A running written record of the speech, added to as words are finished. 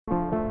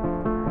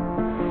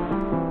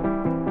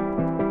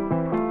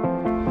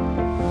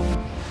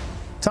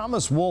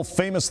Thomas Wolfe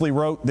famously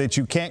wrote that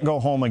you can't go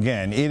home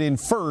again. It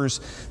infers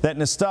that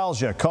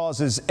nostalgia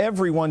causes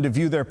everyone to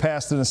view their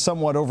past in a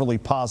somewhat overly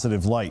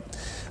positive light.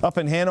 Up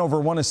in Hanover,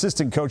 one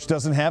assistant coach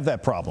doesn't have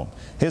that problem.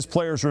 His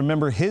players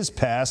remember his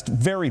past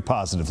very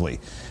positively,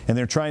 and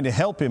they're trying to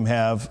help him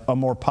have a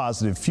more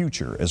positive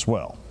future as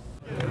well.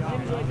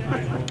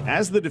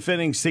 As the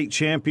defending state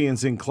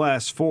champions in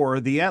Class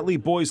 4, the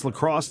Atlee boys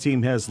lacrosse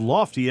team has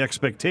lofty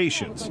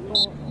expectations,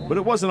 but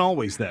it wasn't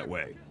always that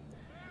way.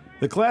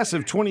 The class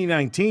of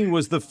 2019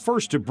 was the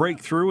first to break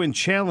through and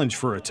challenge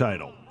for a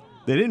title.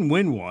 They didn't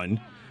win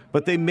one,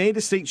 but they made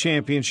a state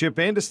championship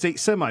and a state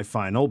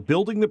semifinal,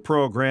 building the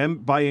program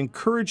by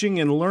encouraging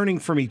and learning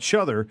from each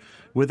other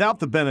without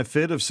the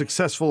benefit of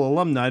successful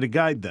alumni to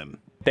guide them.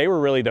 They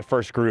were really the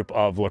first group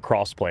of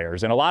lacrosse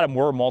players, and a lot of them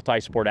were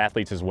multi-sport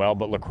athletes as well,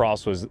 but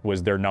lacrosse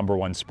was their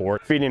 #1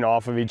 sport. Feeding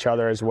off of each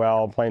other as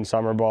well, playing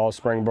summer ball,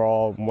 spring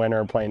ball,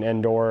 winter, playing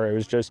indoor. It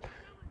was just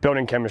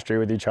building chemistry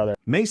with each other.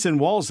 Mason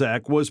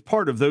Walczak was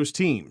part of those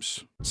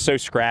teams. So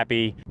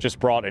scrappy, just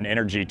brought an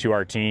energy to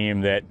our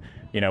team that,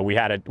 you know, we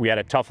had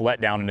a tough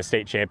letdown in the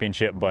state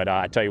championship, but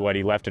I tell you what,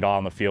 he left it all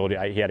on the field.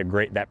 He had a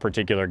great, that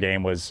particular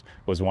game was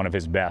one of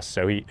his best.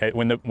 So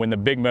when the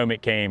big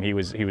moment came, he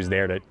was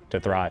there to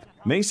thrive.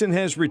 Mason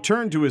has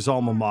returned to his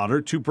alma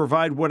mater to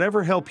provide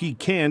whatever help he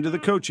can to the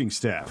coaching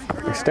staff.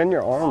 Extend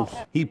your arms.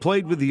 He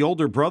played with the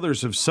older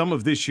brothers of some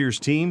of this year's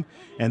team,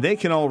 and they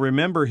can all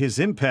remember his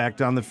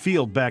impact on the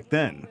field back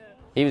then.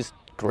 He was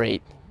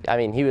great. I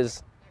mean, he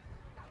was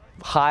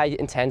high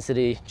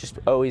intensity, just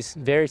always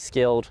very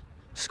skilled.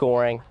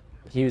 Scoring.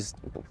 He was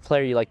a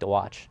player you like to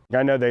watch.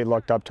 I know they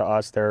looked up to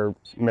us their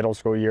middle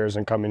school years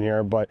and coming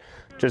here, but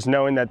just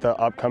knowing that the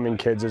upcoming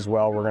kids as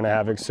well were going to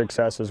have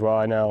success as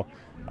well,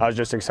 I was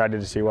just excited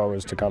to see what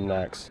was to come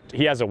next.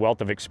 He has a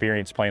wealth of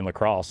experience playing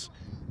lacrosse.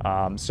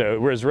 So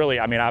it was really,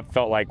 I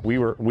felt like we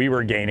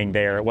were gaining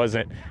there. It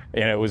wasn't,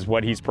 it was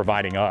what he's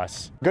providing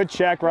us. Good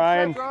check,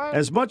 Ryan.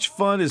 As much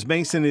fun as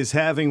Mason is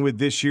having with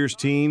this year's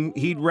team,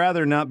 he'd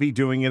rather not be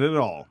doing it at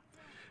all.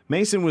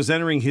 Mason was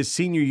entering his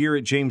senior year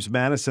at James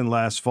Madison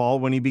last fall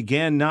when he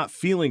began not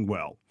feeling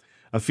well,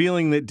 a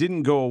feeling that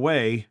didn't go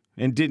away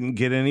and didn't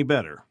get any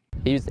better.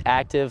 He was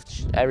active,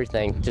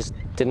 everything just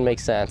didn't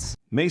make sense.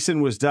 Mason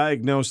was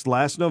diagnosed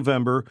last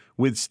November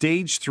with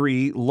stage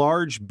 3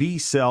 large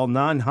B-cell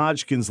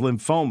non-Hodgkin's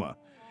lymphoma.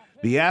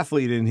 The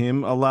athlete in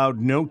him allowed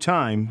no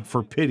time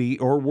for pity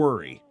or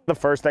worry. The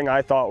first thing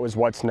I thought was,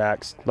 what's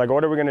next? Like,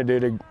 what are we going to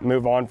do to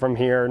move on from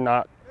here?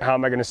 Not how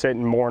am I going to sit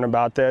and mourn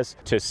about this?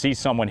 To see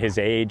someone his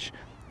age,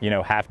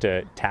 have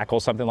to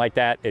tackle something like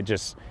that, I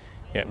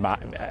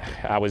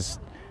was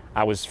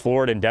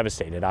floored and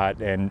devastated.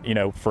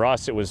 For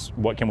us, it was,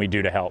 what can we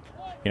do to help?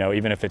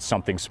 Even if it's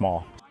something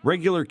small.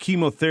 Regular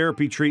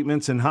chemotherapy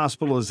treatments and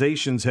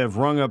hospitalizations have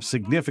rung up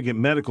significant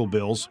medical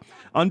bills.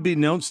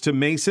 Unbeknownst to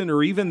Mason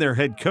or even their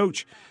head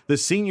coach, the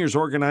seniors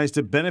organized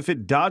a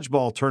benefit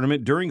dodgeball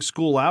tournament during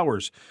school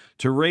hours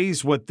to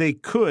raise what they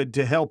could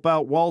to help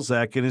out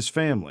Walczak and his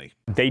family.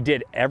 They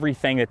did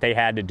everything that they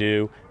had to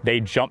do.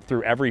 They jumped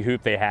through every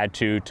hoop they had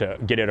to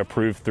get it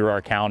approved through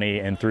our county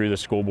and through the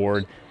school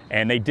board.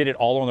 And they did it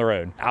all on their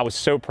own. I was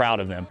so proud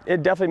of them.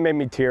 It definitely made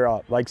me tear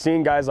up. Like,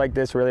 seeing guys like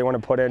this really want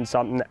to put in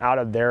something out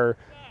of their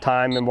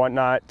time and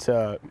whatnot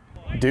to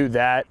do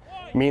that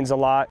means a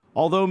lot.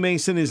 Although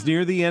Mason is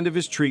near the end of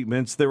his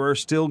treatments, there are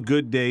still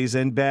good days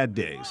and bad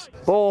days.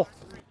 Bull.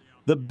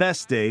 The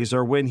best days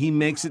are when he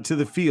makes it to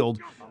the field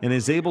and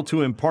is able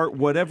to impart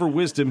whatever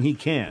wisdom he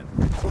can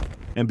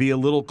and be a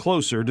little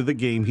closer to the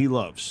game he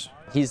loves.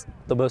 He's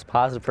the most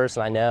positive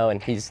person I know,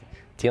 and he's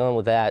dealing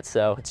with that,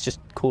 so it's just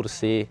cool to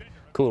see.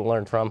 Cool to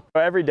learn from.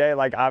 Every day,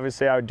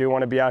 obviously I do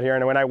want to be out here,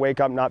 and when I wake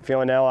up not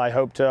feeling ill, I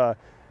hope to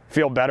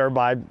feel better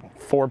by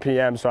 4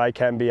 p.m. so I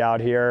can be out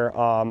here.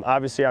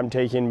 Obviously I'm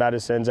taking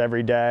medicines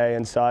every day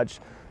and such,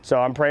 so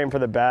I'm praying for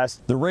the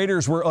best. The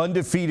Raiders were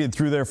undefeated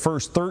through their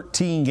first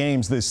 13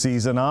 games this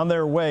season, on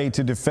their way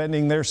to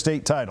defending their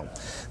state title.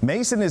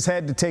 Mason has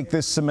had to take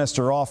this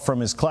semester off from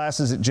his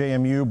classes at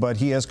JMU, but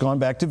he has gone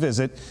back to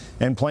visit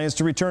and plans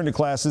to return to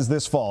classes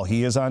this fall.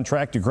 He is on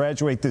track to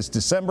graduate this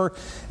December,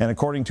 and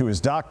according to his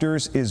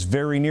doctors, is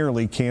very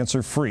nearly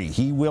cancer-free.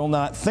 He will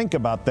not think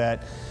about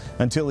that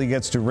until he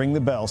gets to ring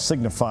the bell,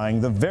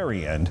 signifying the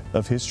very end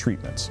of his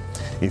treatments.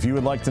 If you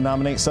would like to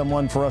nominate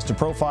someone for us to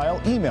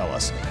profile, email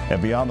us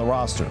at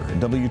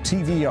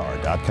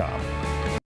beyondtheroster@WTVR.com.